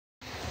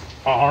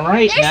All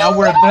right, now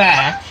we're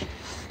back,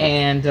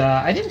 and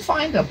I didn't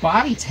find a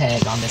body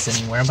tag on this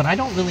anywhere, but I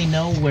don't really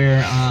know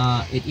where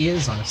it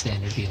is on a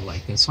standard Beetle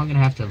like this, so I'm going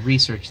to have to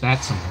research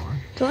that some more.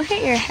 Don't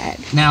hit your head.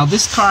 Now,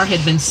 this car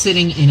had been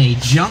sitting in a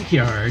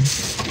junkyard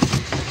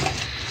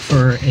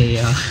for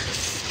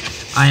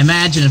I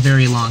imagine, a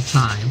very long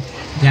time,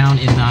 down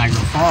in Niagara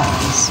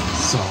Falls.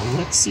 So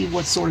let's see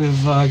what sort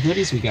of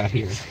goodies we got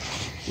here.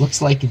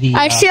 Looks like the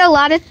I see a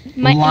lot of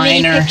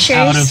liner pictures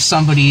out of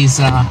somebody's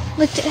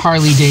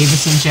Harley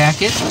Davidson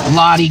jacket.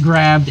 Lottie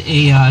grabbed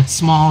a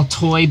small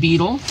toy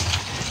Beetle.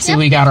 See,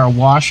 we got our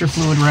washer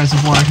fluid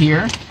reservoir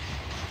here,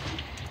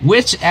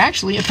 which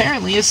actually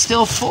apparently is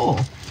still full.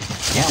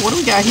 Yeah, what do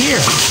we got here?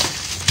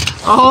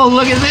 Oh,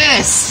 look at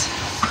this!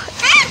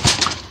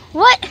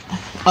 What?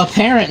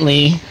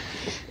 Apparently,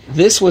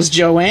 this was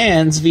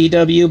Joanne's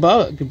VW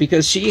Bug,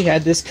 because she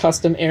had this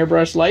custom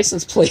airbrush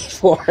license plate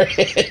for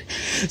it.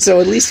 So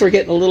at least we're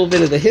getting a little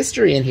bit of the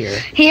history in here.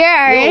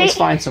 Here, We always right?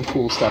 find some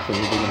cool stuff when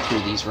we're digging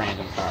through these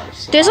random cars.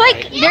 So There's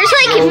like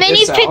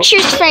mini picture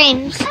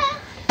frames.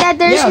 Dad,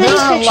 there's yeah, mini there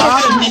are a picture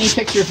lot of frames. mini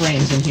picture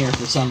frames in here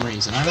for some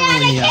reason. I don't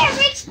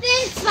really. reach the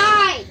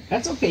inside.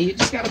 That's okay. You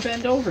just gotta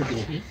bend over,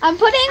 Goofy. I'm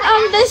putting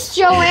this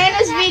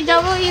Joanna's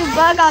VW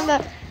Bug on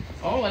the.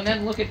 Oh, and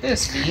then look at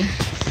this, V.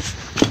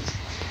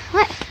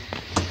 What?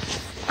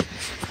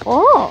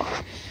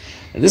 Oh.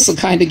 This will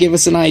kind of give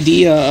us an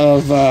idea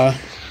of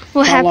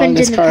What how long happened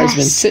this in the car past?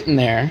 has been sitting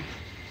there.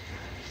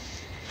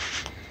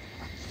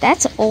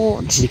 That's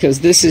old. Because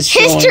this is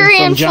shown History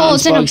from unfolds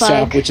John's in a Bug Shop,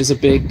 bug. which is a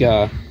big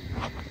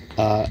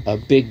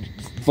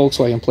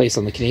Volkswagen place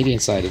on the Canadian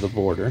side of the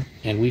border.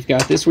 And we've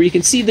got this where you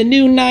can see the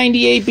new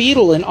 98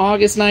 Beetle in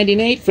August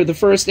 98 for the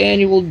first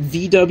annual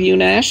VW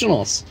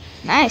Nationals.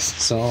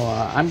 Nice. So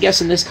I'm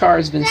guessing this car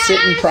has been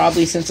sitting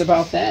probably since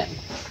about then.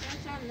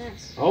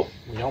 Oh,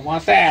 we don't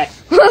want that.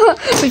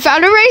 We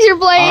found a razor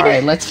blade. All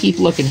right, let's keep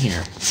looking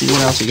here. See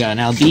what else we got.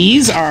 Now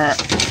these are,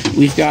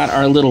 we've got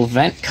our little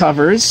vent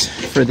covers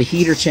for the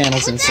heater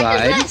channels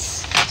inside.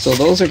 So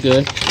those are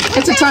good.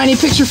 It's a tiny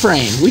picture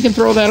frame. We can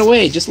throw that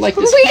away just like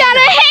this. We got a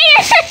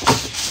hanger.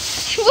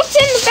 What's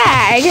in the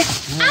bag?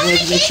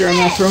 Let's make sure I'm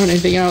not throwing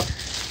anything out.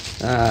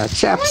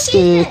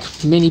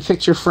 Chapstick, mini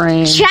picture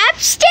frame,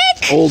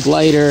 Chapstick? old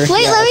lighter. Wait,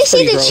 let me it's see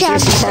pretty the gross.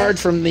 There's chapstick. a card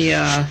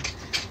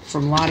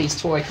from Lottie's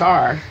toy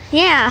car.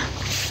 Yeah.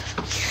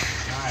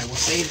 Alright, we'll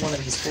save one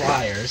of these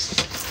flyers.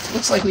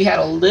 Looks like we had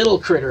a little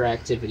critter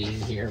activity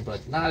in here,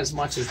 but not as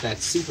much as that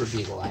Super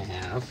Beetle I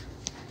have.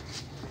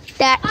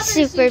 That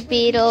Super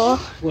Beetle.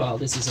 Well,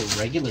 this is a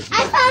regular Beetle.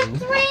 I found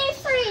 3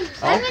 frames.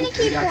 I'm gonna we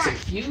keep got some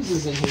that.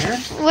 fuses in here.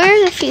 Where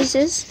are the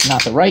fuses?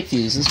 Not the right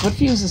fuses, but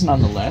fuses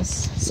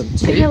nonetheless. Some I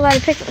tape. gotta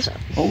pick those up.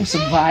 Oh,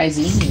 some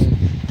vising.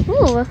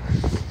 Ooh.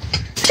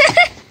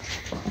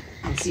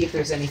 And see if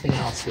there's anything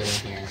else good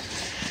in here.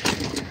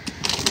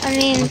 I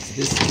mean, What's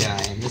this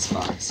guy in this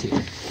box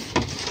here?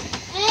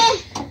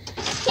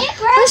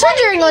 I was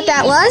wondering what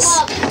that was.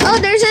 Oh,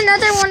 there's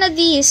another one of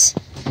these.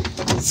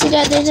 See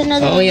that? There's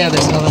another Oh one. yeah,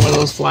 there's another one of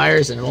those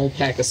flyers and an old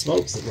pack of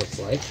smokes, it looks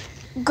like.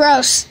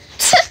 Gross.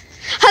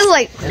 I was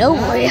like, no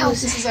way.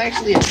 This is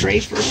actually a tray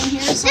for in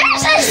here. There's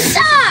a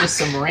sock. Just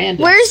some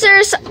random. Where's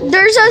there's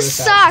a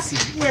sock?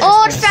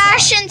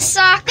 Old-fashioned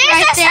sock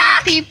right a there,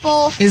 sock.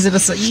 people. Is it a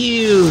sock?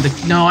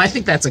 No, I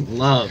think that's a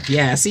glove.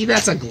 Yeah, see,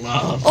 that's a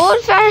glove.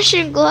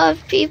 Old-fashioned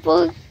glove,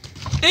 people.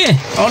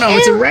 Oh no,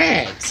 it's a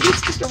rag. See,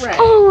 it's just a rag.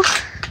 Oh,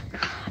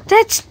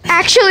 that's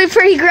actually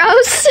pretty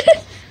gross.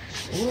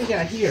 What do we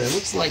got here? It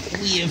looks like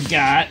we have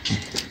got.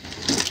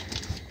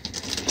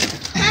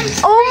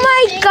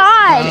 Oh my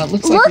God!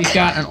 Looks like we've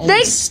got an old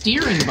they-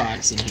 steering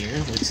box in here,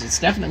 which is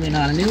definitely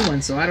not a new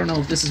one. So I don't know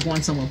if this is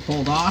one someone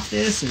pulled off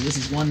this, or this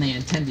is one they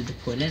intended to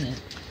put in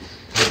it.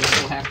 I guess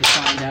we'll have to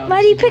find out.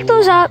 Why do you as we pick go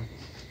those along. up?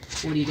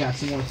 What do you got?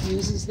 Some more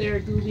fuses there,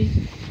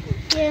 Gooby?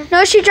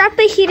 No, she dropped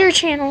the heater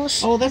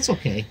channels. Oh, that's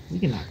okay. We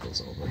can knock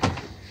those over.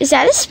 Is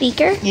that a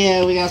speaker?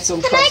 Yeah, we got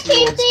some Can I custom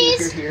keep old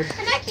these? speaker here.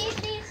 Can I keep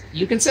these?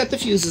 You can set the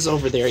fuses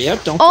over there.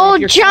 Yep. Don't. Oh, drop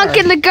your junk car.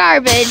 in the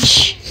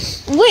garbage.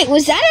 Wait,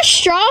 was that a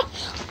straw?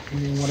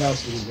 And then what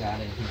else do we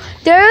got in here?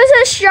 There was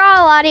a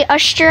straw, Lottie. A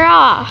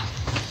straw.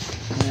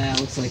 Yeah,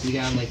 looks like we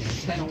got like an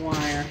antenna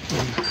wire,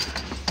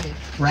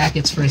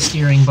 brackets for a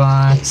steering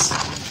box.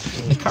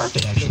 The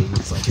carpet actually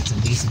looks like it's in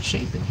decent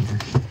shape in here.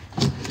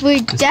 We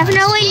Just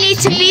definitely kinda need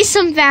to be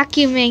some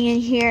vacuuming in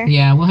here.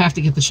 Yeah, we'll have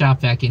to get the shop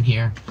vac in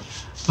here.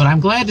 But I'm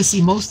glad to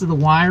see most of the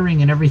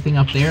wiring and everything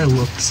up there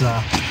looks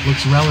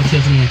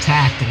relatively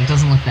intact, and it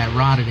doesn't look that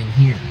rotted in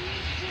here.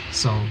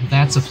 So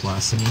that's a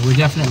plus. I mean, we're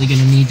definitely going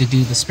to need to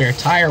do the spare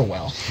tire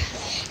well.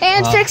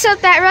 And fix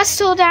up that rust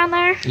tool down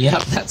there.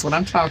 Yep, that's what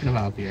I'm talking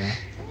about here.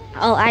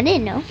 Oh, I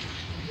didn't know.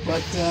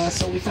 But,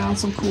 so we found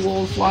some cool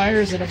old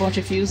flyers and a bunch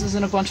of fuses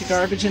and a bunch of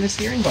garbage in a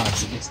steering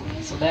box.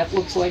 So that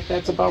looks like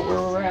that's about where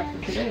we're at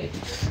for today.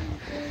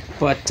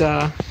 But,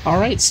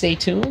 alright, stay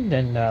tuned,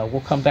 and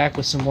we'll come back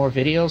with some more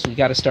videos. We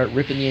got to start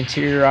ripping the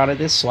interior out of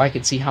this so I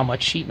can see how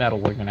much sheet metal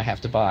we're going to have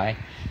to buy.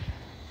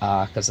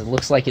 Because it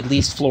looks like at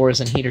least floors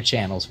and heater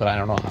channels, but I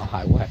don't know how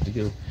high we'll have to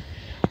go.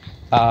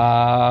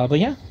 But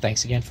yeah,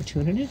 thanks again for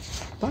tuning in.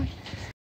 Bye.